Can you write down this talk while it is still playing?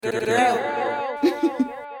Girl, what?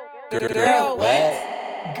 Girl,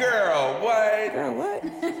 what? Girl, what?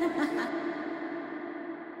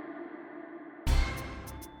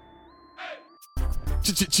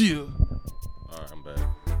 Chill. Alright, I'm back.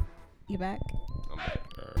 You back? I'm back.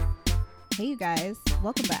 Alright. Hey, you guys.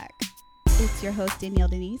 Welcome back. It's your host, Danielle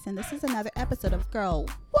Denise, and this is another episode of Girl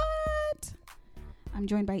What? I'm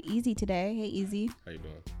joined by Easy today. Hey, Easy. How you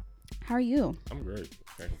doing? How are you? I'm great.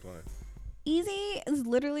 Can't complain. Easy is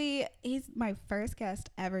he's my first guest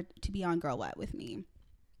ever to be on Girl What with me.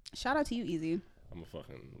 Shout out to you, Easy. I'm a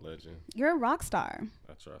fucking legend. You're a rock star.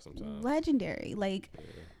 I try sometimes. Legendary. Like,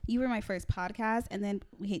 Yeah. you were my first podcast, and then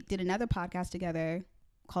we did another podcast together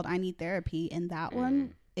called I Need Therapy, and that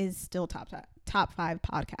one is still top 5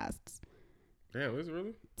 podcasts. Damn, is it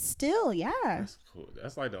really? Still, yeah. That's cool.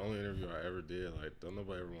 That's like the only interview I ever did. Like, don't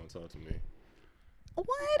nobody ever want to talk to me. What?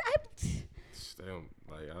 They don't,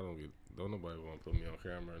 like, don't nobody want to put me on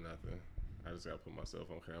camera or nothing. I just got to put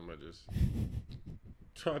myself on camera, just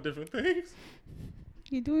try different things.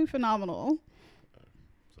 You're doing phenomenal.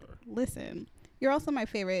 Sorry. Listen, you're also my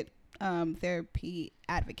favorite therapy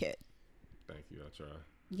advocate. Thank you. I try.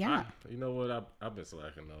 Yeah. You know what? I've been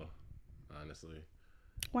slacking, though, honestly.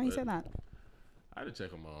 Why you say that? I had to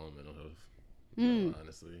check on my own mental health. You know,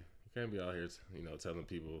 honestly, you can't be out here, telling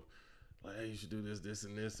people like, "Hey, you should do this,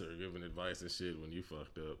 and this," or giving advice and shit when you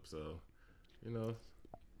fucked up. So,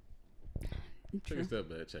 take a step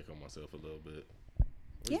back, check on myself a little bit.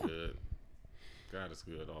 We're good. God is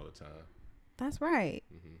good all the time. That's right.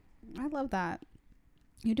 Mm-hmm. I love that.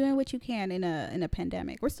 You're doing what you can in a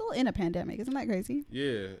pandemic. We're still in a pandemic. Isn't that crazy?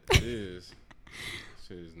 Yeah, it is.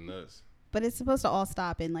 Shit is nuts. But it's supposed to all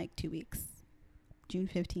stop in like 2 weeks. June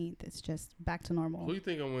 15th. It's just back to normal. Who you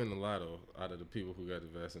think I'm winning the lotto out of the people who got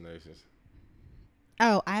the vaccinations?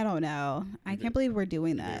 Oh, I don't know. I can't believe we're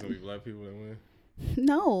doing You think that. it's gonna be black people that win?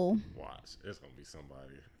 No. Watch, it's gonna be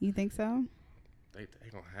somebody. You think so? They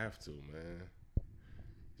don't have to, man.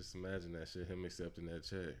 Just imagine that shit. Him accepting that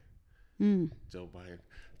check. Joe Biden,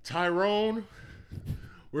 Tyrone,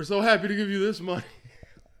 we're so happy to give you this money.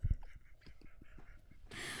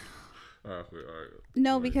 All right.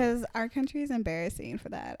 No, because our country is embarrassing for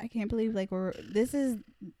that. I can't believe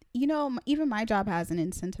even my job has an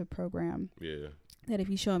incentive program. Yeah. That if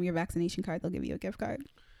you show them your vaccination card, they'll give you a gift card.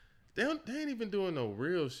 They ain't even doing no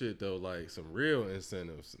real shit though, like some real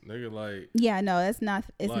incentives, nigga. Like, yeah, no, it's not.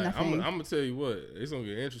 It's like, nothing. I'm gonna tell you what, it's gonna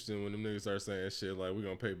get interesting when them niggas start saying shit like, "We're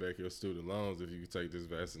gonna pay back your student loans if you take this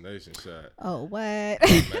vaccination shot." Oh, what?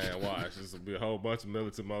 Man, watch, this will be a whole bunch of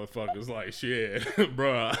militant motherfuckers like, shit,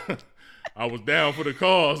 bruh. I was down for the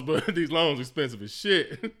cause, but these loans expensive as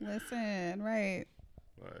shit. Listen, right?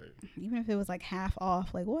 Like, even if it was like half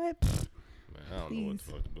off, like what? Man, I don't know what the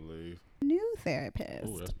fuck to believe. New therapist.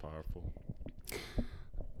 Oh, that's powerful.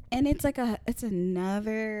 And it's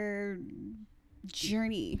another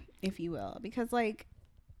journey, if you will, because like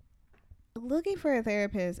looking for a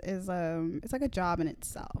therapist is it's like a job in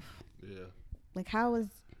itself. Yeah. Like how was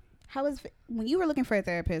when you were looking for a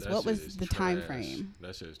therapist, what was the time frame?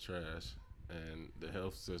 That shit is trash. And the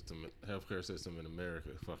healthcare system in America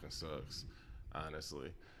fucking sucks,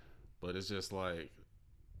 honestly. But it's just like,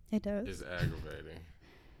 it does. It's aggravating.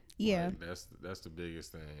 Yeah. Like, that's the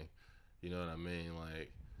biggest thing. You know what I mean?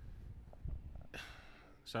 Like,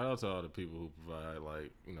 shout out to all the people who provide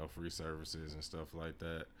like, free services and stuff like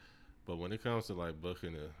that. But when it comes to like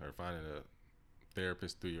booking or finding a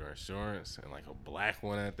therapist through your insurance, and like a black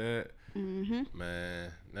one at that,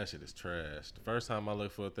 man, that shit is trash. The first time I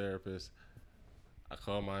looked for a therapist, I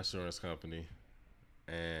called my insurance company,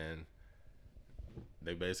 and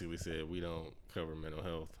they basically said we don't cover mental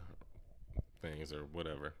health things or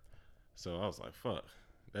whatever. So I was like, fuck.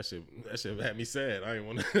 That shit had me sad. I ain't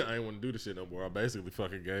want to do the shit no more. I basically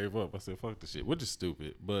fucking gave up. I said, fuck the shit, which is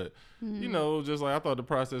stupid. But, just like I thought the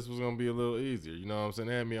process was going to be a little easier. You know what I'm saying?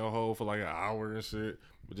 They had me on hold for like an hour and shit,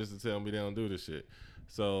 but just to tell me they don't do this shit.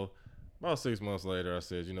 So about 6 months later, I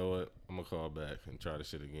said, you know what? I'm going to call back and try this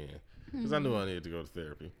shit again. Because I knew I needed to go to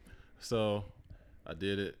therapy. So I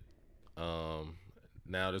did it.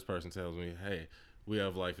 Now this person tells me, hey, we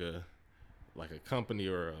have like a company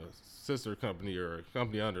or a sister company or a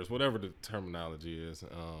company under us, whatever the terminology is,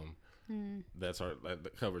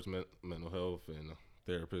 that covers mental health and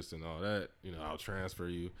therapists and all that. I'll transfer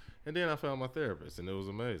you. And then I found my therapist, and it was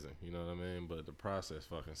amazing. You know what I mean? But the process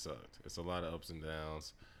fucking sucked. It's a lot of ups and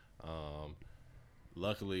downs.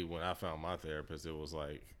 Luckily, when I found my therapist, it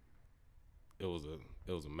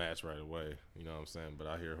it was a match right away. You know what I'm saying? But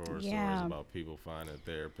I hear horror Yeah. stories about people finding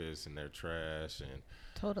therapists and they're trash and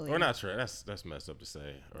Totally. or not trash. That's messed up to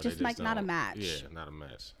say. Or Just they like not a don't- match. Yeah, not a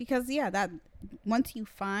match. Because that once you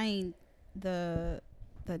find the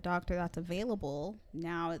doctor that's available,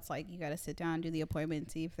 now it's like you got to sit down, do the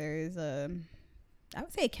appointment, see if there's I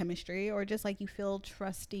would say chemistry, or just like you feel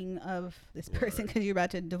trusting of this person because you're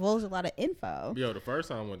about to divulge a lot of info. Yo, the first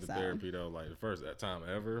time I went to So. therapy though, like the first time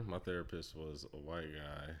ever, my therapist was a white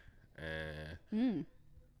guy, and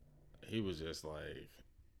he was just like,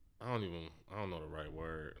 I don't know the right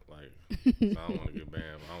word, like I don't want to get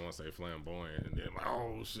banned, I don't want to say flamboyant, and then like,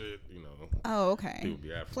 oh shit, you know. Oh, okay. People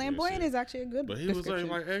be African Flamboyant and shit. is actually a good. But he was description.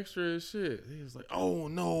 like extra as shit. He was like, oh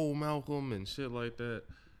no, Malcolm, and shit like that.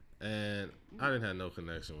 And I didn't have no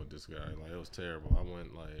connection with this guy. Like, it was terrible.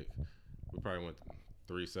 We probably went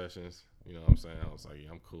 3 sessions. You know what I'm saying? I was like,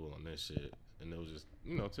 yeah, I'm cool on this shit. And it was just,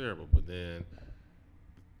 terrible. But then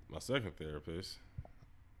my second therapist,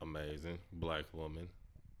 amazing, black woman.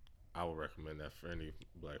 I would recommend that for any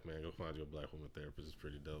black man. Go find you a black woman therapist. It's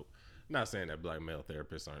pretty dope. Not saying that black male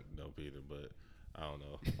therapists aren't dope either, but I don't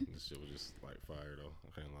know. This shit was just like fire though.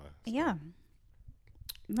 I can't lie. So, Yeah.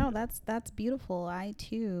 No, that's beautiful. I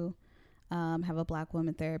too have a black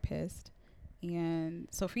woman therapist, and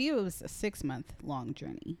so for you it was a 6-month long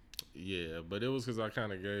journey. Yeah, but it was because I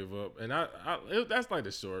kind of gave up, and that's like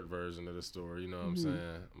the short version of the story. You know what I'm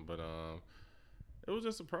saying? But it was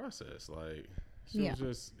just a process. Like she was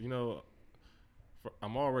just,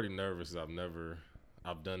 I'm already nervous.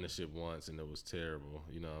 I've done this shit once and it was terrible.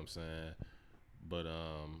 You know what I'm saying? But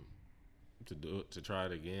to try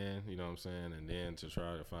it again, you know what I'm saying, and then to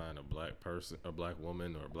try to find a black person, a black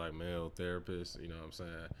woman, or a black male therapist, you know what I'm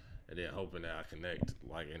saying, and then hoping that I connect,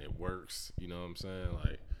 like, and it works, you know what I'm saying,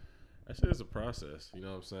 like, that shit is a process, you know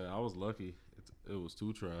what I'm saying. I was lucky; it was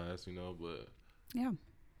 2 tries, but Yeah.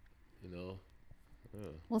 Yeah.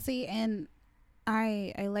 Well, see, and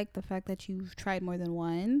I like the fact that you've tried more than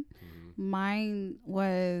one. Mm-hmm. Mine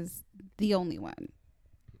was the only one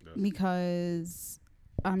because,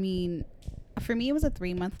 I mean, for me it was a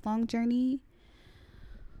 3-month long journey,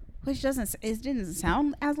 which didn't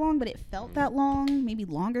sound as long, but it felt that long, maybe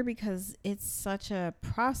longer, because it's such a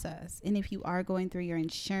process. And if you are going through your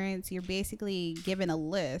insurance, you're basically given a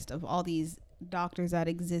list of all these doctors that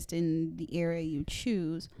exist in the area you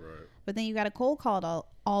choose. Right. But then you got to cold call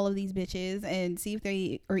all of these bitches and see if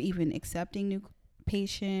they are even accepting new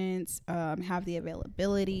patients, have the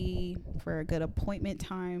availability for a good appointment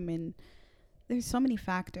time, and there's so many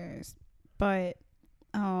factors. But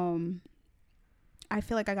I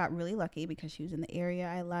feel like I got really lucky because she was in the area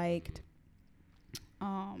I liked,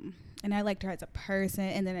 and I liked her as a person.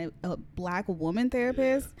 And then a black woman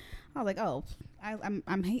therapist, I was like, oh,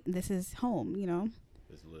 I'm hating, this is home,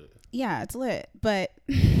 It's lit. Yeah, it's lit, but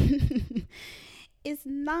it's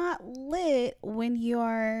not lit when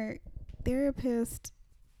your therapist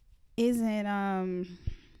isn't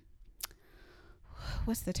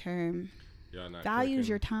what's the term? Values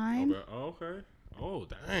your time. Okay. Oh,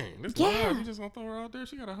 dang. This Yeah. live, you just gonna throw her out there?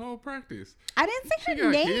 She got a whole practice. I didn't say She her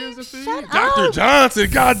got name. kids to feed. Shut Dr. up.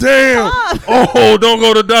 Johnson, goddamn. Stop. Oh, don't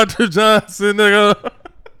go to Dr. Johnson, nigga.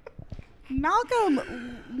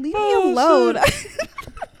 Malcolm, leave Oh, me alone.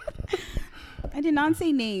 I did not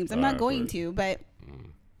say names. I'm not Alright, going but- to, but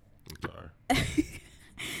I'm sorry.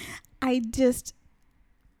 I just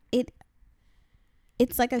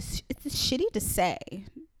it's like it's shitty to say,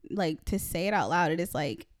 like, to say it out loud. It is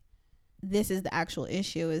like, this is the actual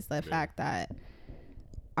issue, is the fact that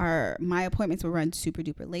my appointments would run super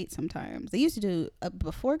duper late sometimes. They used to do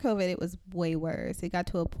before COVID, it was way worse. It got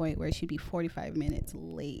to a point where she'd be 45 minutes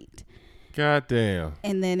late. Goddamn.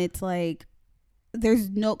 And then it's like,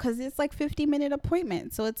 because it's like 50-minute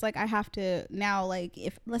appointment. So it's like, I have to now, like,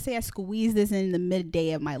 if let's say I squeeze this in the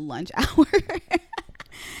midday of my lunch hour,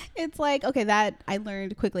 it's like, okay, that I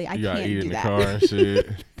learned quickly. I You gotta can't eat do in the that. car and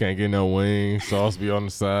shit. Can't get no wings. Sauce be on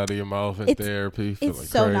the side of your mouth in therapy. Feeling It's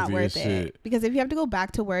so crazy not worth as it. shit. Because if you have to go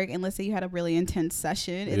back to work, and let's say you had a really intense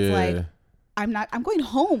session, it's Yeah. like, I'm going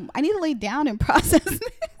home. I need to lay down and process this.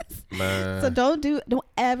 Man. So don't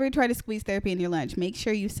ever try to squeeze therapy in your lunch. Make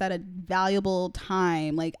sure you set a valuable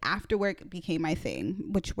time. Like, after work became my thing,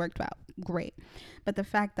 which worked out great. But the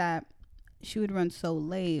fact that she would run so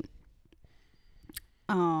late,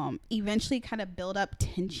 eventually kind of build up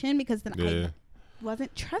tension, because then I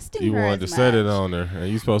wasn't trusting You her wanted to as set it much. on her, and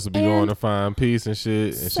you supposed to be And going to find peace and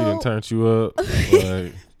shit, and she so- didn't turn you up.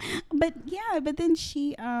 Like, But then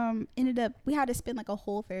she ended up, we had to spend like a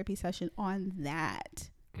whole therapy session on that.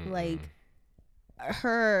 Like,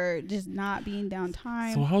 her just not being down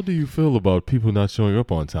time. So how do you feel about people not showing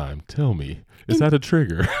up on time? Tell me. Is that a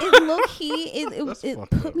trigger? It low key, it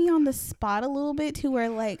fucked put up. me on the spot a little bit to where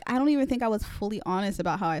like I don't even think I was fully honest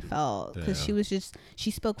about how I felt, because Damn.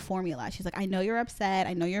 she spoke for me a lot. She's like, I know you're upset,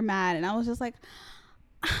 I know you're mad, and I was just like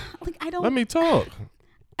I don't. Let me talk.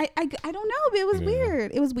 I don't know, but it was Yeah.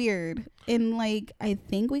 weird. It was weird, and like I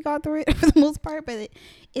think we got through it for the most part, but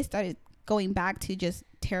it started going back to just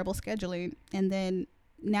terrible scheduling, and then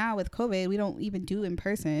now with COVID, we don't even do in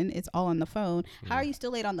person. It's all on the phone. How are you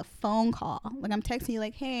still late on the phone call? Like I'm texting you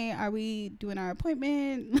like, hey, are we doing our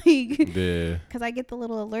appointment? Like, Yeah. because I get the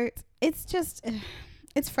little alerts. It's just,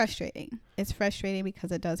 it's frustrating. It's frustrating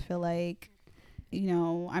because it does feel like, you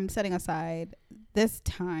know, I'm setting aside this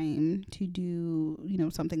time to do, you know,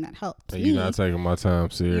 something that helps And me. you're not taking my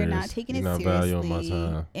time serious. You're not taking You're it not seriously. valuing my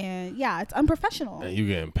time. And yeah, it's unprofessional. And you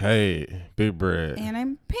getting paid. Big bread. And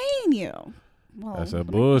I'm paying you. Well, That's that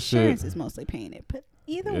my bullshit. Insurance is mostly paying it, but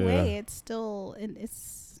either Yeah. way, it's still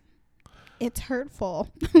it's hurtful.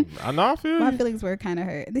 I know I feel My you. feelings were kind of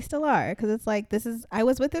hurt. They still are, because it's like I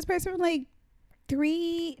was with this person for like 2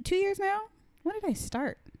 years now. When did I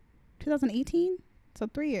start? 2018. So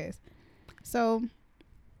 3 years. So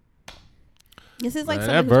this is like Man,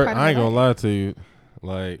 someone that who's part of I ain't my gonna life. lie to you.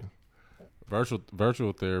 Like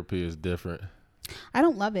virtual therapy is different. I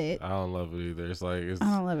don't love it. I don't love it either. It's like it's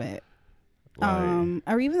I don't love it. like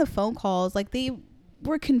Or even the phone calls, like they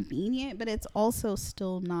were convenient, but it's also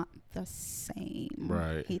still not the same.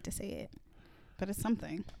 Right. Hate to say it, but it's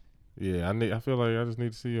something. yeah. I feel like I just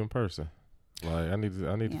need to see you in person. Like I need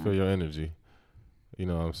to Yeah. feel your energy. You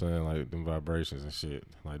know what I'm saying? Like them vibrations and shit.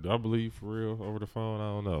 Like, do I believe for real over the phone? I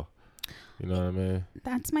don't know. You know what I mean?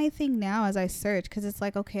 That's my thing now as I search, because it's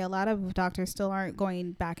like, okay, a lot of doctors still aren't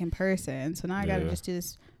going back in person, so now I gotta Yeah. just do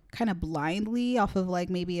this kind of blindly off of like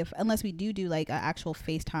maybe unless we do like an actual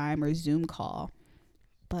FaceTime or Zoom call.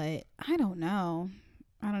 But I don't know.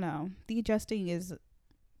 The adjusting is,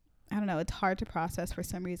 I don't know, it's hard to process for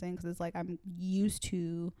some reason, because it's like I'm used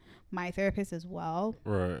to my therapist as well.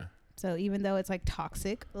 Right. So even though it's like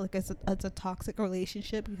toxic, like it's a toxic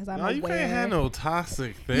relationship, because I'm No, you aware. can't have no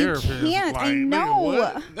toxic therapist. can't, I Like, nigga, know.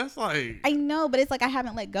 what? That's like I know, but it's like I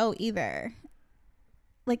haven't let go either.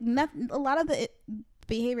 Like nothing, a lot of the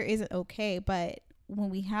behavior isn't okay, but when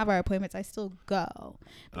we have our appointments, I still go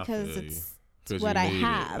because feel you. it's 'Cause what you I need it.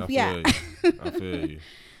 have. I feel Yeah. you. I feel you.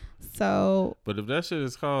 So But if that shit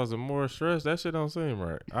is causing more stress, that shit don't seem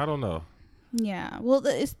right. I don't know. yeah, well,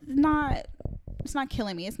 it's not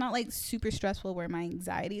killing me. It's not like super stressful where my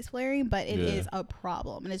anxiety is flaring, but it is a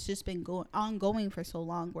problem, and it's just been ongoing for so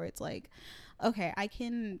long where it's like, okay, I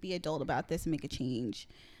can be adult about this and make a change.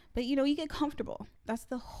 But you know, you get comfortable. That's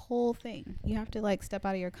the whole thing. You have to like step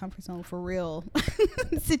out of your comfort zone for real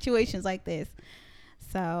situations like this.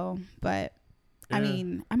 So, but I Yeah.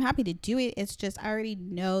 mean, I'm happy to do it. It's just I already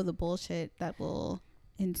know the bullshit that will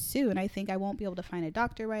ensue, and I think I won't be able to find a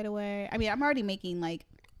doctor right away. I mean, I'm already making like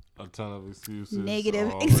A ton of excuses.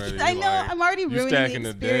 negative. Already. I know. Like, I'm already you ruining stacking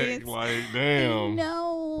the the experience. deck. Like, I damn.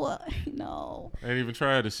 know. I know. Ain't even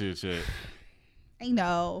tried the shit yet. I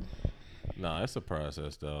know. Nah, it's a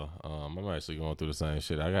process though. I'm actually going through the same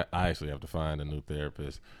shit. I actually have to find a new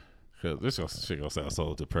therapist, cause this shit gonna sound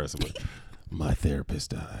so depressing. But my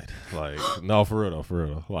therapist died. Like, no, for real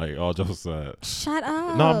though. Like, all jokes aside. Shut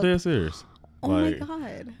up. No, I'm dead serious. Oh Like, my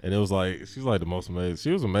god. and it was like she's like the most amazing.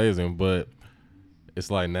 She was amazing, but it's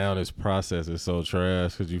like now this process is so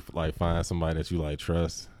trash because you like find somebody that you like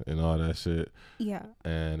trust and all that shit, Yeah.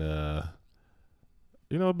 and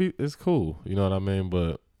you know, it's cool. You know what I mean?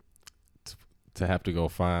 But to have to go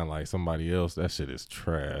find like somebody else, that shit is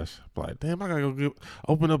trash. Like, damn, I gotta go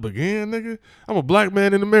open up again, nigga. I'm a black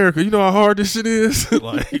man in America. You know how hard this shit is.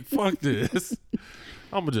 Like, fuck this.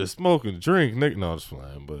 I'ma just smoke and drink, nigga. No, I'm just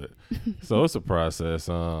playing. But so it's a process.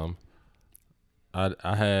 I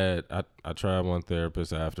tried one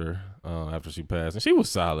therapist after she passed, and she was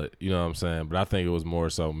solid. You know what I'm saying? But I think it was more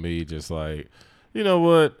so me, just like, you know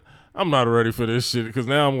what? I'm not ready for this shit because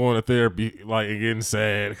now I'm going to therapy like and getting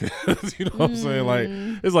sad. 'Cause, you know what I'm saying? Like,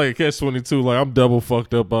 it's like a catch-22. Like, I'm double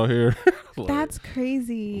fucked up out here. Like, That's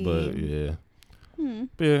crazy. but yeah,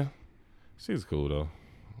 yeah, she's cool though.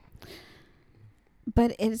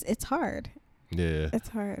 But it's hard. Yeah, It's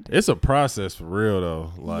hard. it's a process for real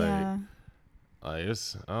though. Like, yeah. like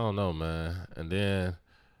it's I don't know, man. And then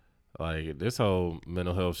like this whole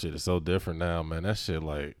mental health shit is so different now, man. That shit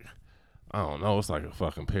like, I don't know, it's like a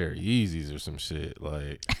fucking pair of Yeezys or some shit.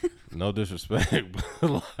 Like, no disrespect,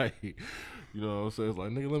 but like, you know what I'm saying? It's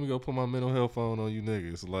like, nigga, let me go put my mental health phone on you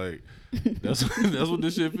niggas. Like, that's what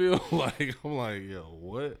this shit feel like. I'm like, yo,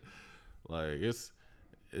 what? Like it's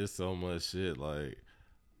so much shit. Like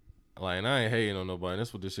and I ain't hating on nobody.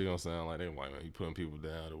 That's what this shit gonna sound like. They like, man, you putting people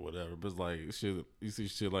down or whatever. But it's like shit. You see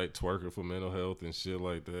shit like twerking for mental health and shit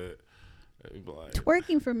like that. And you be like,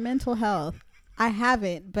 Twerking for mental health. I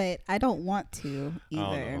haven't, but I don't want to either.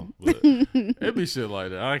 I don't know, but it be shit like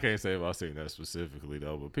that. I can't say if I seen that specifically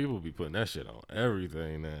though, but people be putting that shit on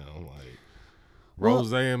everything now. Like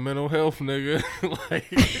rose and mental health, nigga.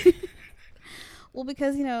 Like, well,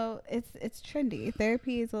 because it's trendy.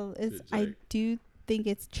 Therapy I do think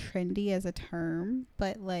it's trendy as a term,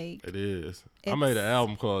 but like it is. I made an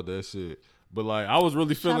album called that shit. But like I was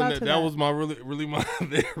really feeling that was my really my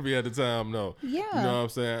therapy at the time. No, yeah, you know what I'm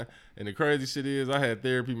saying. And the crazy shit is, I had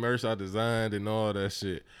therapy merch I designed and all that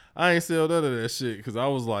shit. I ain't sell none of that shit because I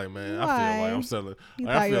was like, man, I feel like I'm selling.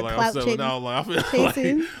 I feel like I'm selling out. Like I feel like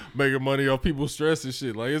making money off people's stress and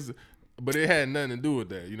shit. Like but it had nothing to do with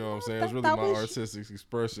that. You know what I'm saying? It's really my artistic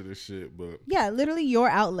expression and shit. But yeah, literally your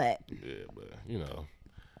outlet. Yeah, but you know,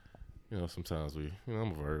 sometimes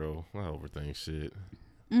I'm a Virgo. I overthink shit.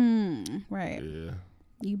 Right. Yeah.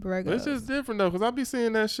 You Virgos. It's just different though, cause I be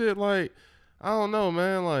seeing that shit like, I don't know,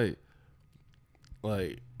 man.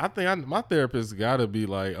 Like I think my therapist gotta be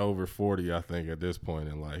like over 40. I think at this point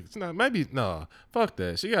in life, it's not fuck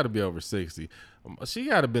that. She gotta be over 60. She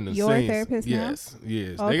gotta been in your scenes. Therapist Yes, now?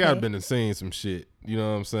 yes. Okay. They gotta been in seen some shit. You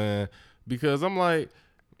know what I'm saying? Because I'm like,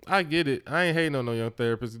 I get it. I ain't hating on no young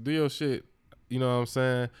therapist. Do your shit. You know what I'm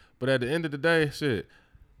saying? But at the end of the day, shit.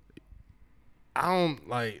 I don't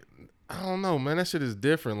know, man. That shit is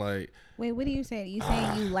different. Like, wait, what are you saying? You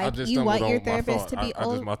saying you want your therapist to be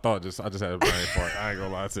old? I just had a brain fart. I ain't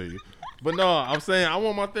gonna lie to you. But no, I'm saying I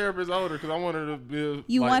want my therapist older because I want her to be.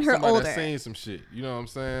 You like, want her older? That's seen some shit. You know what I'm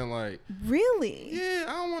saying? Like, really? Yeah,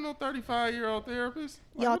 I don't want no 35-year-old therapist.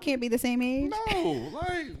 Like, y'all can't be the same age. No,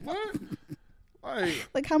 like what?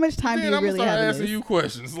 Like how much time do you really have? I'm asking you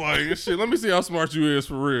questions. Like shit. Let me see how smart you is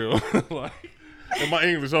for real. Like. And my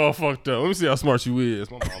English all fucked up. Let me see how smart you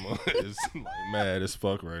is. My mama is like mad as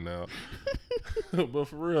fuck right now. But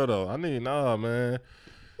for real though, man.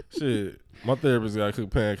 Shit, my therapist gotta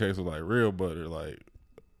cook pancakes with like real butter. Like,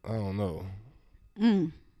 I don't know. Yeah,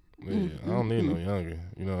 I don't need no younger.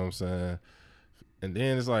 You know what I'm saying? And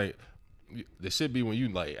then it's like, the shit be when you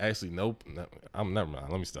like actually I'm never mind.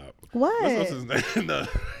 Let me stop. What? What's his name? No.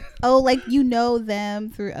 Oh, like you know them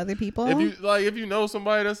through other people? If you know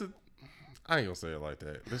somebody that's I ain't gonna say it like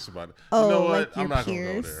that. This is about. Oh, you know what? like I'm not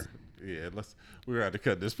peers? gonna go there. Yeah, we're gonna have to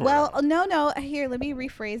cut this part. Well, out. no. Here, let me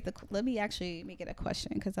rephrase let me actually make it a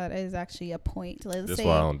question because that is actually a point. That's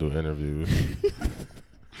why I don't do interviews.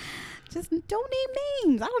 Just don't name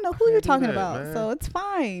names. I don't know who you're talking about, man. so it's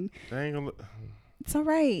fine. They ain't gonna. It's all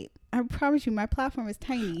right. I promise you, my platform is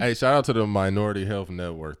tiny. Hey, shout out to the Minority Health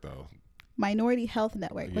Network though. Minority Health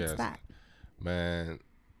Network. What's that? Man.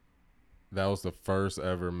 That was the first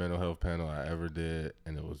ever mental health panel I ever did,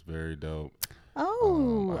 and it was very dope.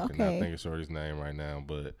 Oh, I okay. cannot think of Shorty's name right now,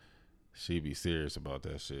 but she be serious about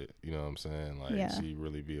that shit. You know what I'm saying? Like, she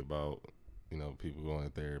really be about, people going to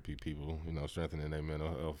therapy, people, strengthening their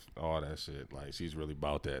mental health, all that shit. Like, she's really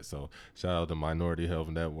about that. So, shout out to Minority Health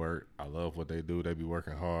Network. I love what they do. They be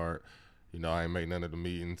working hard. I ain't make none of the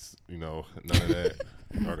meetings, none of that,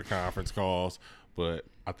 or the conference calls, but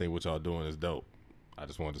I think what y'all doing is dope. I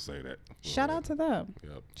just wanted to say that. Shout out to them.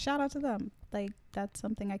 Yep. Shout out to them. Like, that's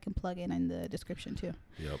something I can plug in the description too.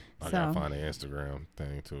 Yep. I gotta find an Instagram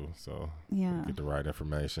thing too. So get the right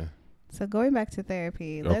information. So going back to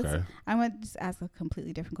therapy, okay. I want to just ask a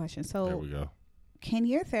completely different question. So there we go. Can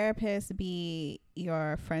your therapist be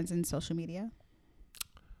your friends in social media?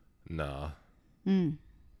 Nah.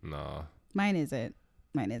 Nah. Mine isn't.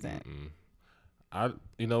 You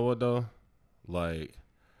know what though? Like,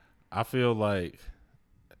 I feel like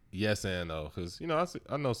yes and no, because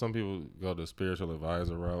I know some people go the spiritual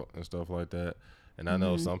advisor route and stuff like that, and I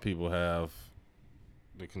know some people have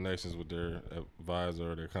the connections with their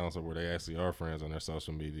advisor or their counselor where they actually are friends on their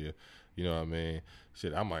social media. You know what I mean?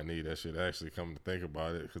 Shit, I might need that shit actually come to think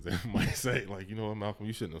about it, because they might say like, you know what, Malcolm,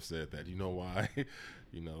 you shouldn't have said that. You know why?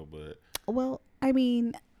 But well, I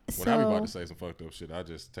mean, when I be about to say some fucked up shit, I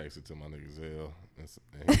just text it to my nigga Zell and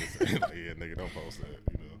he just say like, yeah, nigga, don't post that.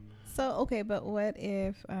 So okay, but what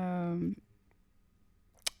if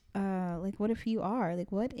like what if you are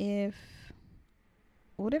like what if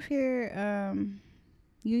you're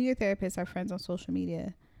you and your therapist are friends on social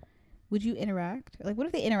media? Would you interact? Like, what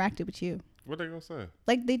if they interacted with you? What they gonna say?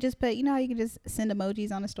 Like, they just put, how you can just send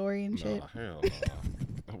emojis on a story and shit? Hell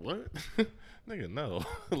no. What? Nigga, no.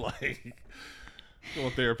 Like,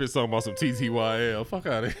 your therapist talking about some TTYL. Fuck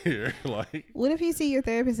out of here. Like, what if you see your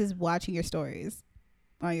therapist is watching your stories?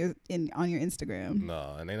 on your Instagram.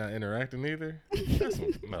 No, and they not interacting either.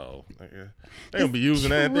 No, they gonna be using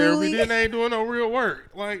that in therapy. Then they ain't doing no real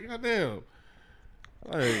work. Like, goddamn.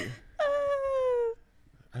 Like,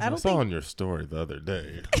 I saw on your story the other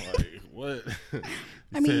day. Like, what?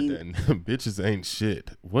 You said that bitches ain't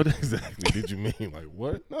shit. What exactly did you mean? Like,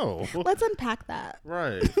 what? No. Let's unpack that.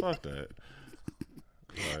 Right. Fuck that.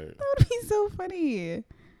 Like, that would be so funny.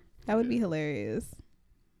 That would be hilarious.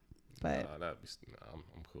 But I'm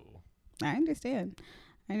cool. I understand.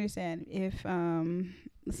 If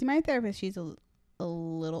see, my therapist, she's a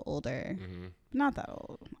little older. Mm-hmm. Not that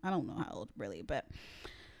old. I don't know how old really, but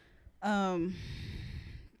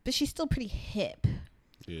she's still pretty hip.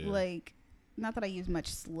 Yeah. Like, not that I use much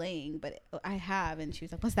slang, but I have. And she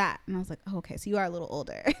was like, "What's that?" And I was like, "Oh, okay, so you are a little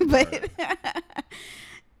older." But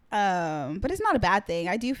but it's not a bad thing.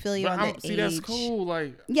 I do feel you on the age. See, that's cool.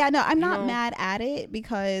 Like, yeah, no, I'm not mad at it,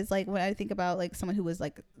 because like when I think about like someone who was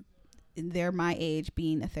like they're my age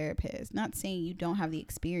being a therapist, not saying you don't have the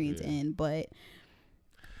experience in, but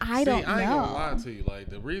I don't know. I ain't gonna lie to you. Like,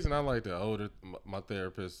 the reason I like the older, my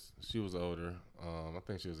therapist, she was older. I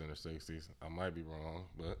think she was in her 60s. I might be wrong,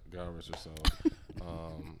 but God rest her soul.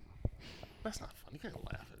 That's not funny. You can't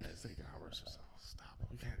laugh at that. Say God rest her soul. Stop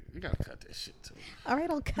it. You gotta cut that shit too. All right,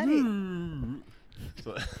 I'll cut it.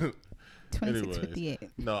 So, 2658.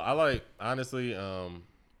 No, I like, honestly, I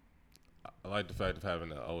like the fact of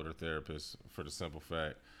having an older therapist for the simple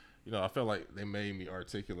fact, I felt like they made me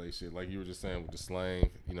articulate shit. Like you were just saying with the slang,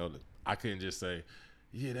 I couldn't just say,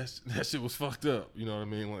 yeah, that shit was fucked up. You know what I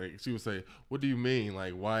mean? Like, she would say, what do you mean?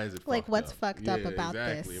 Like, why is it like, fucked what's up? fucked up about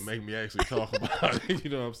exactly. this? It made me actually talk about it. You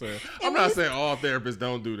know what I'm saying? I'm not saying all therapists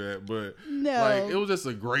don't do that, but like, it was just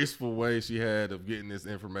a graceful way she had of getting this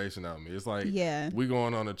information out of me. It's like, we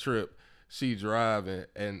going on a trip, she driving,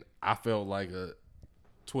 and I felt like a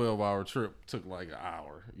 12-hour trip took like an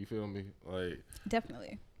hour. You feel me? Like,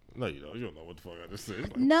 definitely. No, you don't. You don't know what the fuck I just said.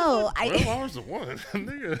 Like, no, 12 hours of one,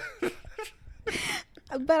 nigga.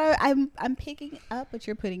 But I'm picking up what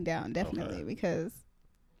you're putting down, definitely, because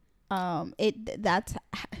that's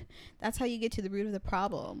how you get to the root of the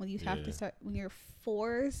problem. When you have to start, when you're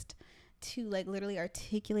forced to like literally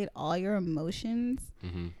articulate all your emotions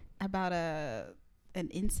about an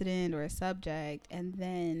incident or a subject, and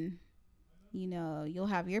then you'll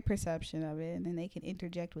have your perception of it, and then they can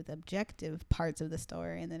interject with objective parts of the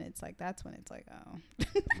story, and then it's like, that's when it's like, oh.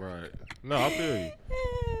 Right. No, I feel you.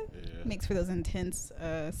 Makes for those intense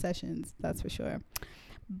sessions, that's for sure.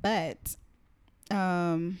 But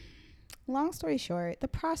long story short, the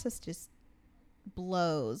process just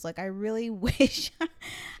blows. Like, I really wish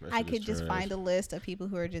I could just find a list of people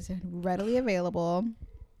who are just readily available,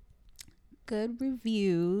 good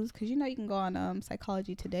reviews, because you can go on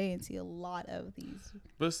Psychology Today and see a lot of these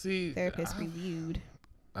therapists reviewed.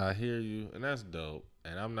 I hear you, and that's dope.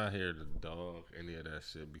 And I'm not here to dog any of that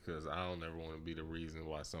shit, because I don't ever want to be the reason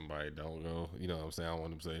why somebody don't go. You know what I'm saying? I want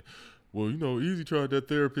them to say, well, Easy tried that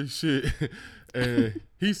therapist shit and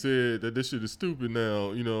he said that this shit is stupid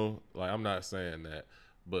now. Like, I'm not saying that,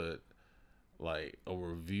 but like a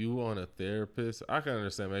review on a therapist, I can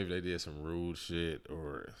understand maybe they did some rude shit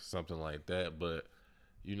or something like that, but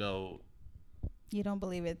you don't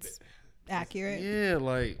believe it's accurate. Yeah,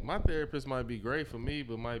 like, my therapist might be great for me,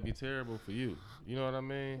 but might be terrible for you. You know what I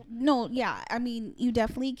mean? No, yeah. I mean, you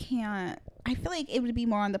definitely can't. I feel like it would be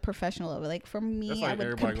more on the professional level. Like, for me, like, I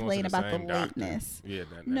would complain about the lateness. Yeah,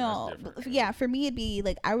 no, yeah. For me, it'd be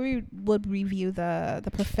like I would review the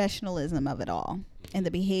professionalism of it all and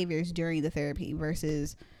the behaviors during the therapy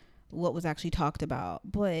versus what was actually talked about.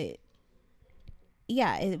 But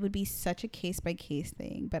yeah, it would be such a case by case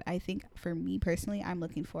thing. But I think for me personally, I'm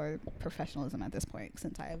looking for professionalism at this point,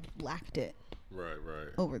 since I have lacked it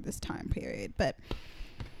over this time period. But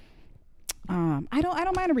I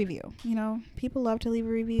don't mind a review. People love to leave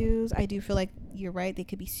reviews. I do feel like you're right, they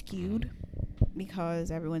could be skewed because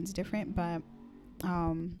everyone's different, but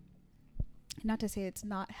not to say it's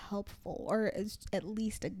not helpful, or it's at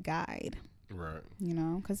least a guide, right?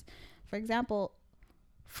 Because, for example,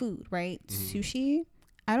 food, right? Sushi,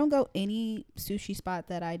 I don't go any sushi spot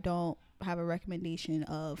that I don't have a recommendation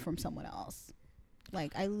of from someone else.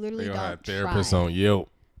 Like, I literally don't have therapists on Yelp.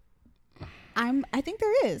 I think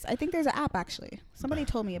there is. I think there's an app, actually. Somebody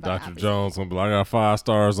told me about Dr. Jones gonna be like, I got 5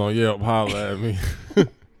 stars on Yelp. Holla at me.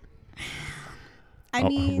 I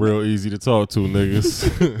mean, real easy to talk to,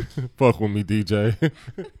 niggas. Fuck with me, DJ.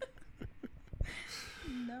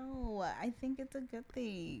 No, I think it's a good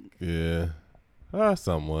thing. Yeah,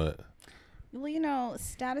 somewhat. Well,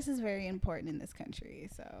 status is very important in this country.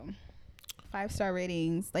 So 5-star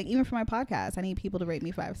ratings, like, even for my podcast, I need people to rate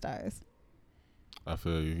me 5 stars. I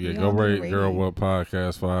feel you. Yeah, We go all need a rate Girl rating. What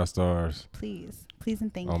Podcast 5 stars Please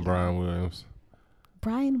and thank on you. Brian Williams.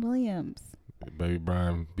 Brian Williams. Baby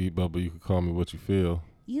Brian Beat Bubba, you can call me what you feel.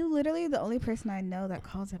 You literally the only person I know that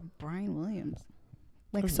calls him Brian Williams.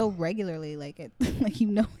 Like so regularly, like it, like you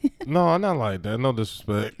know it. No, not like that. No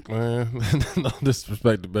disrespect, man. No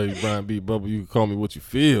disrespect to Baby Brian Beat Bubba. You can call me what you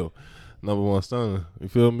feel. Number one stunner. You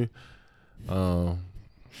feel me?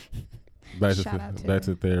 Back Shout out to to back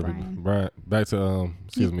to therapy. Brian. Back to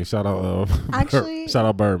excuse me. Shout out Actually, shout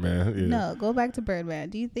out Birdman. Yeah. No, go back to Birdman.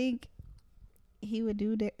 Do you think he would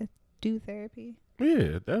do therapy?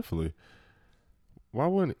 Yeah, definitely. Why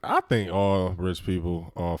wouldn't I think all rich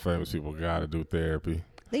people, all famous people gotta do therapy.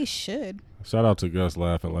 They should. Shout out to Gus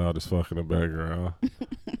laughing loud as fuck in the background.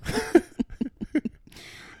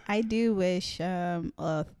 I do wish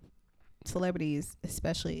celebrities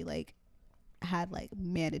especially like had like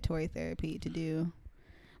mandatory therapy to do.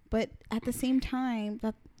 But at the same time,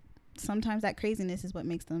 that sometimes that craziness is what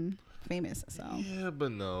makes them famous. So Yeah,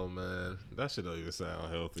 but no, man. That shit don't even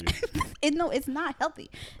sound healthy. it's not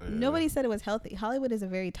healthy. Yeah. Nobody said it was healthy. Hollywood is a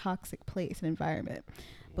very toxic place and environment.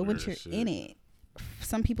 But Weird once you're shit. in it,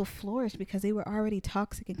 some people flourish because they were already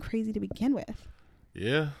toxic and crazy to begin with.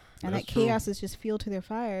 Yeah. And that that's true. chaos is just fuel to their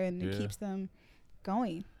fire and it Yeah. keeps them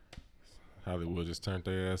going. Hollywood just turned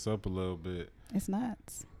their ass up a little bit. It's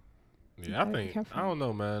nuts. Yeah, I gotta be think careful. I don't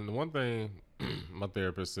know, man. The one thing my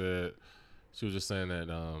therapist said, she was just saying that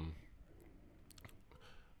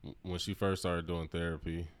when she first started doing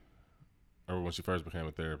therapy, or when she first became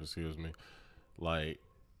a therapist, excuse me, like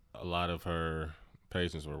a lot of her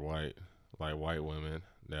patients were white, like white women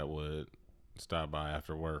that would stop by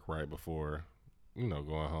after work right before,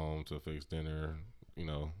 going home to fix dinner,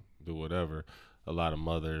 do whatever. A lot of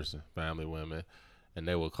mothers, family women, and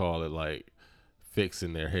they would call it like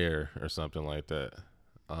fixing their hair or something like that.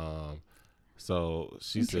 So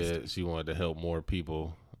she said she wanted to help more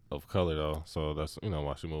people of color though. So that's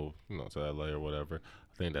why she moved to LA or whatever.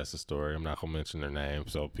 I think that's the story. I'm not gonna mention their name,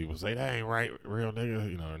 so people say that ain't right, real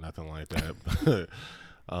nigga, or nothing like that.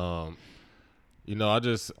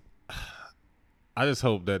 I just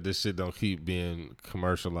hope that this shit don't keep being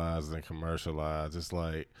commercialized. It's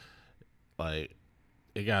like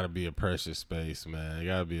it gotta be a precious space, man. It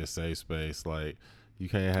gotta be a safe space. Like you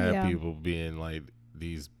can't have people being like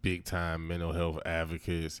these big time mental health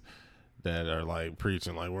advocates that are like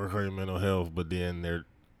preaching like work on your mental health, but then they're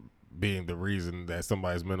being the reason that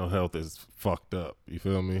somebody's mental health is fucked up. You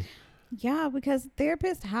feel me? Yeah, because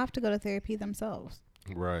therapists have to go to therapy themselves.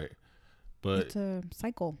 Right. But It's a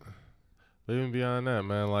cycle. even beyond that,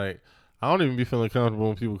 man, like I don't even be feeling comfortable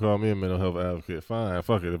when people call me a mental health advocate. Fine,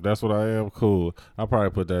 fuck it. If that's what I am, cool. I'll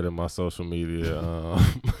probably put that in my social media,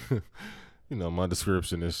 my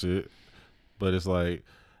description and shit. But it's like,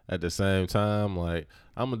 at the same time, like,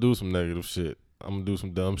 I'm going to do some negative shit. I'm going to do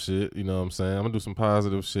some dumb shit. You know what I'm saying? I'm going to do some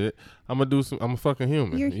positive shit. I'm a fucking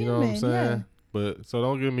human. You're you know what I'm human, saying? yeah. But so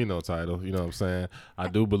don't give me no title. You know what I'm saying? I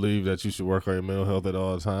do believe that you should work on your mental health at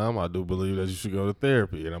all time. I do believe that you should go to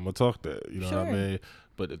therapy, and I'm gonna talk that. You know what I Sure. mean?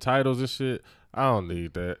 But the titles and shit, I don't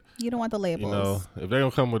need that. You don't want the labels. If they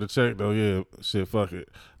gonna come with a check though, yeah, shit, fuck it.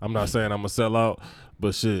 I'm not saying I'm gonna sell out,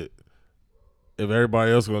 but shit, if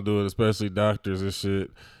everybody else gonna do it, especially doctors and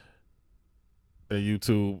shit, and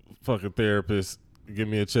YouTube fucking therapists, give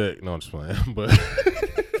me a check. No, I'm just playing, but.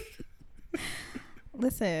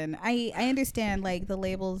 Listen, I understand like the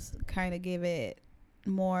labels kind of give it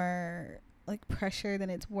more like pressure than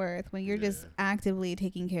it's worth when you're just actively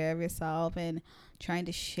taking care of yourself and trying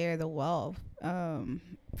to share the wealth.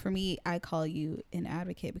 For me, I call you an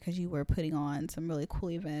advocate because you were putting on some really cool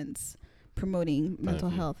events promoting mental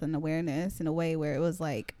health and awareness in a way where it was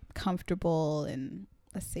like comfortable and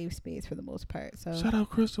a safe space for the most part. So Shout out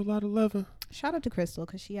Crystal Lot 11. shout out to Crystal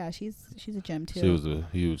because she's a gem too. She was a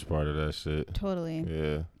huge part of that shit. Totally.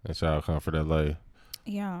 Yeah. And shout out Comfort LA.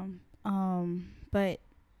 Yeah. But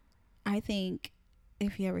I think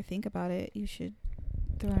if you ever think about it, you should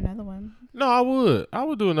throw another one. No, I would. I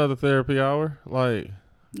would do another therapy hour. Like,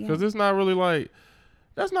 because it's not really like,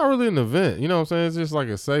 that's not really an event. You know what I'm saying? It's just like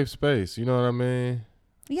a safe space. You know what I mean?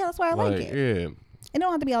 Yeah, that's why I like it. Yeah. It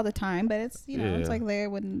don't have to be all the time, but it's, it's Yeah. like there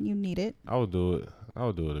when you need it. I would do it. I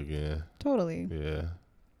would do it again. Totally. Yeah.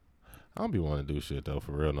 I don't be wanting to do shit though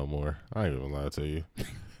for real no more. I ain't gonna lie to you.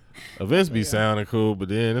 Events be sounding cool, but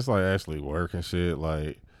then it's like actually work and shit.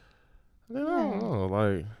 Like, I don't know.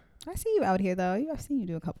 Like, I see you out here though. I've seen you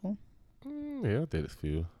do a couple. yeah, I did a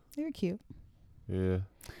few. You're cute. Yeah.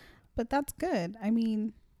 But that's good. I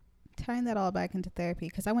mean, tying that all back into therapy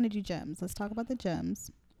because I want to do gems. Let's talk about the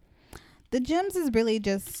gems. The gems is really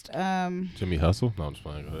just Jimmy Hustle? No, I'm just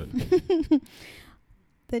playing. Go ahead.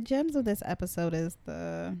 the gems of this episode is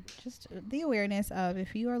the awareness of,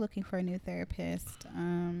 if you are looking for a new therapist,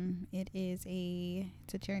 it's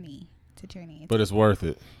a journey. But it's worth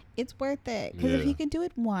it. It's worth it, because if you can do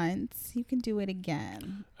it once, you can do it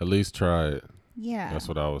again. At least try it. Yeah, That's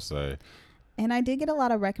what I would say. and I did get a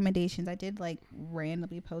lot of recommendations. I did like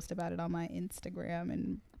randomly post about it on my Instagram,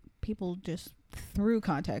 and people just threw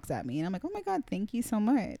contacts at me, and I'm like, oh my god, thank you so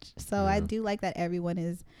much. So I do like that everyone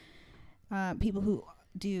is people who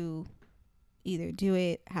do either do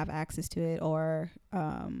it, have access to it, or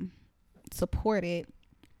support it.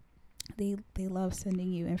 They love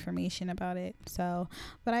sending you information about it. So,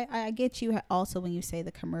 but I get you also when you say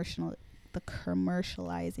the commercializing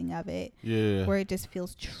of it, where it just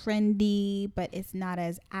feels trendy, but it's not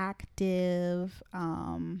as active.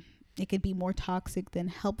 It could be more toxic than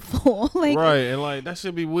helpful. Like, right, and like that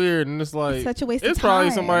should be weird, and it's like it's such a waste of time. It's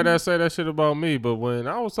probably somebody that say that shit about me, but when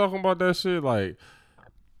I was talking about that shit, like,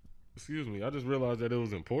 excuse me, I just realized that it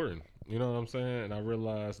was important. You know what I'm saying? And I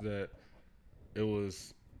realized that it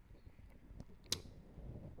was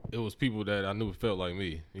people that I knew felt like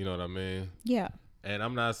me. You know what I mean? Yeah. And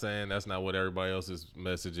I'm not saying that's not what everybody else's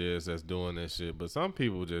message is that's doing this shit, but some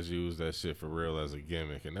people just use that shit for real as a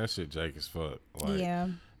gimmick, and that shit jank as fuck. Like, yeah.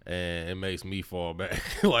 And it makes me fall back.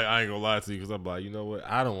 Like, I ain't gonna lie to you, because I'm like, you know what?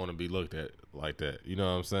 I don't want to be looked at like that. You know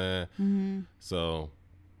what I'm saying? Mm-hmm. So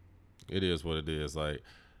it is what it is. Like,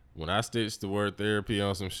 when I stitch the word therapy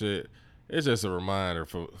on some shit, it's just a reminder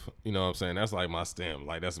for, you know what I'm saying? That's like my stamp.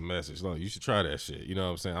 Like, that's a message. Like, you should try that shit. You know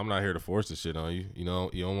what I'm saying? I'm not here to force the shit on you. You know,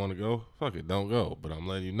 you don't want to go? Fuck it, don't go. But I'm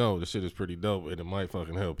letting you know the shit is pretty dope, and it might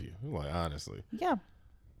fucking help you. Like, honestly. Yeah.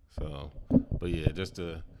 So, but yeah, just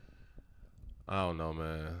to, I don't know,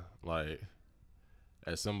 man. Like,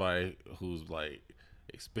 as somebody who's like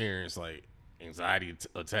experienced like anxiety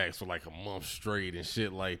attacks for like a month straight and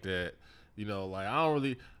shit like that, you know, like, I don't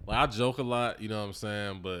really, like, I joke a lot, you know what I'm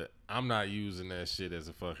saying, but I'm not using that shit as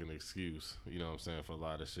a fucking excuse, you know what I'm saying, for a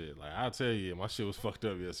lot of shit. Like, I'll tell you, my shit was fucked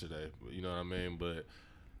up yesterday, you know what I mean, but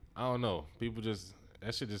I don't know, people just,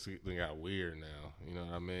 that shit just got weird now, you know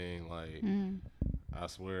what I mean, like, I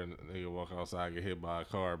swear, nigga walk outside, get hit by a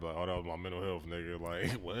car, but oh, that was my mental health, nigga.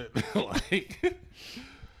 Like, what? Like,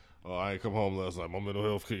 oh, I ain't come home last night. My mental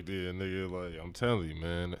health kicked in, nigga. Like, I'm telling you,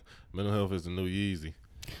 man, mental health is the new Yeezy.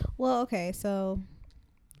 Well, okay, so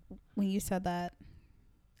when you said that,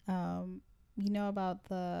 you know about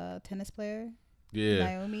the tennis player,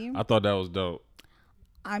 Naomi? I thought that was dope.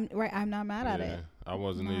 I'm not mad at it. I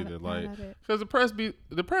wasn't either. Mad Like, at it. cause the press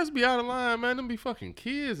be out of line, man. Them be fucking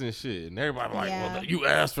kids and shit, and everybody like, Yeah. well, you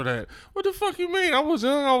asked for that. What the fuck you mean? I was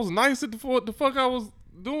young. I was nice at what the fuck I was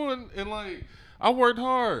doing, and like, I worked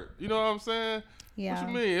hard. You know what I'm saying? Yeah. What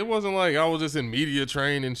you mean? It wasn't like I was just in media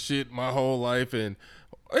training shit my whole life, and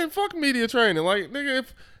fuck media training. Like, nigga,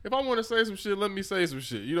 if I want to say some shit, let me say some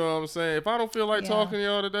shit. You know what I'm saying? If I don't feel like talking to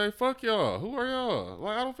y'all today, fuck y'all. Who are y'all?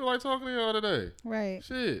 Like, I don't feel like talking to y'all today. Right.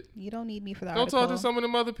 Shit. You don't need me for that. Go talk to some of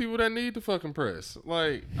them other people that need the fucking press.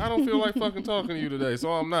 Like, I don't feel like fucking talking to you today, so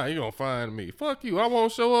I'm not. You gonna find me. Fuck you. I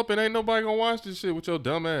won't show up, and ain't nobody gonna watch this shit with your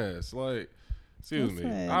dumb ass. Like, excuse me.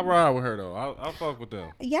 I ride with her, though. I'll fuck with them.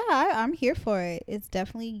 Yeah, I'm here for it. It's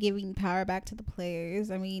definitely giving power back to the players.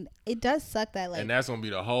 I mean, it does suck that, like... And that's going to be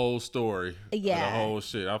the whole story. Yeah. The whole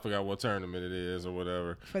shit. I forgot what tournament it is or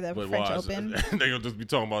whatever. For the but French Open. They going to just be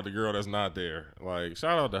talking about the girl that's not there. Like,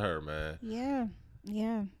 shout out to her, man. Yeah.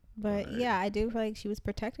 Yeah. But, right. Yeah, I do feel like she was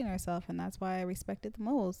protecting herself, and that's why I respect it the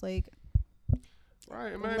most. Like...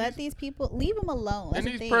 Right, man. Let these people leave them alone. And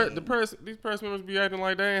That's these press members be acting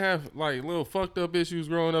like they ain't have like little fucked up issues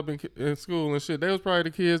growing up in school and shit. They was probably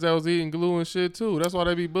the kids that was eating glue and shit too. That's why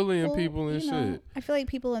they be bullying people and shit. I feel like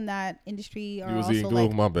people in that industry are you was also eating glue.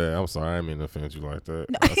 like, My bad. I'm sorry. I didn't mean to offend you like that.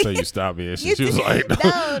 No. I say you stopped me and shit. She was like,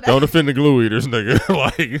 No. don't offend the glue eaters, nigga.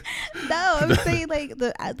 Like, no, I'm saying like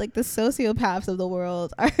the sociopaths of the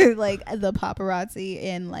world are like the paparazzi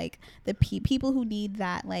and like the people who need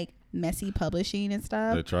that like messy publishing and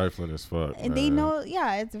stuff. they're trifling as fuck, and man. they know,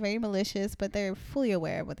 it's very malicious, but they're fully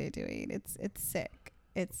aware of what they're doing. It's sick.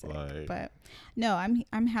 It's sick. Like, but no,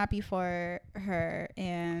 I'm happy for her,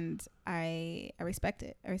 and I respect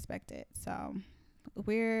it. So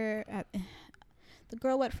we're at the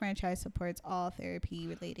Girl What franchise supports all therapy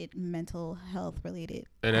related, mental health related.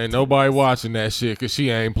 And ain't nobody watching that shit because she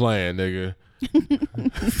ain't playing, nigga.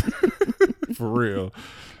 For real.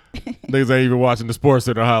 Niggas ain't even watching the Sports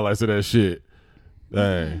Center highlights of that shit.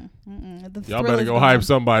 Dang. Y'all better go hype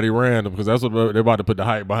somebody random because that's what they're about to put the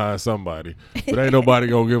hype behind somebody. But ain't nobody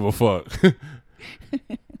gonna give a fuck.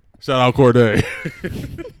 Shout out Corday.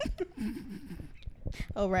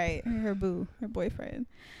 Oh right, her boo, her boyfriend.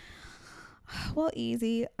 Well,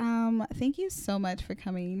 easy. Thank you so much for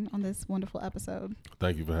coming on this wonderful episode.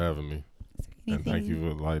 Thank you for having me. And Anything? thank you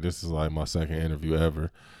for like this is like my second interview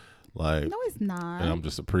ever. Like No, it's not. and I'm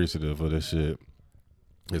just appreciative of this shit.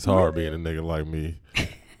 It's hard being a nigga like me.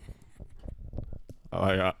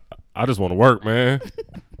 I just want to work, man.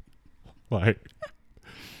 Like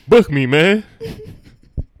book me, man.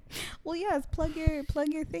 Well, yes. Plug your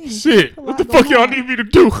thing. Shit. What the fuck y'all need me to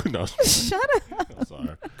do? No. Shut up. I'm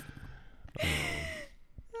sorry.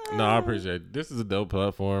 No, I appreciate it. This is a dope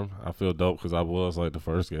platform. I feel dope because I was like the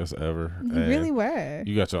first guest ever. You And really were.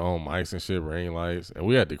 you got your own mics and shit, ring lights, and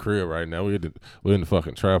we at the crib right now. We're in the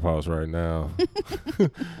fucking trap house right now.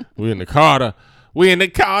 We in the Carter.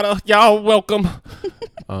 Y'all welcome.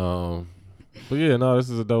 But yeah, no, this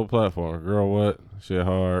is a dope platform. Girl, what? Shit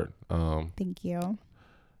hard. Thank you.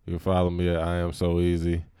 You can follow me at I Am So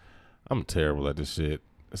Easy. I'm terrible at this shit.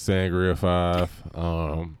 Sangria 5.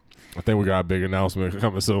 I think we got a big announcement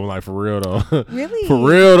coming soon, like for real though. Really? For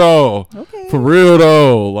real though. Okay. For real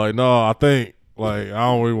though. Like no, I think like I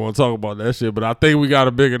don't really want to talk about that shit, but I think we got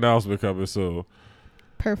a big announcement coming soon.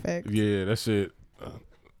 Perfect. Yeah, that shit.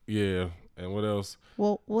 Yeah. And what else?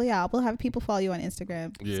 Well, yeah. We'll have people follow you on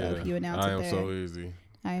Instagram. Yeah. So if you announce I it Am there, So Easy.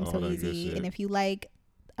 I am all so that good easy. shit. And if you like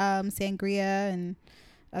sangria and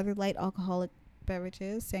other light alcoholic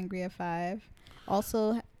beverages, Sangria 5.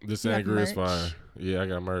 Also, The you have sangria is merch. fire. Yeah, I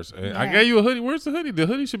got merch. And I Yeah. gave you a hoodie. Where's the hoodie? The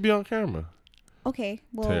hoodie should be on camera. Okay.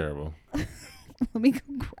 Well, Terrible. let me go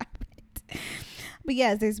grab it. But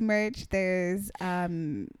yes, there's merch. There's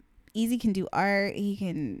Easy can do art. He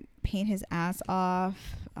can paint his ass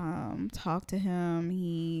off. Talk to him.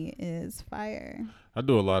 He is fire. I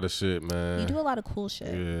do a lot of shit, man. You do a lot of cool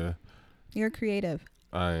shit. Yeah, You're creative.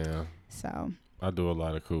 I am. So I do a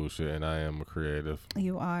lot of cool shit, and I am a creative.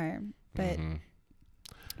 you are. But Mhm.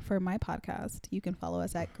 for my podcast, you can follow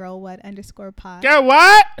us at girlwhat_pod. Get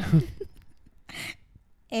what?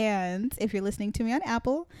 And if you're listening to me on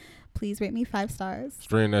Apple, please rate me 5 stars.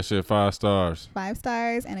 Stream that shit 5 stars. 5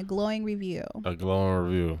 stars and a glowing review. A glowing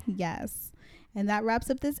review. Yes. And that wraps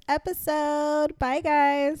up this episode. Bye,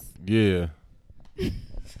 guys. Yeah.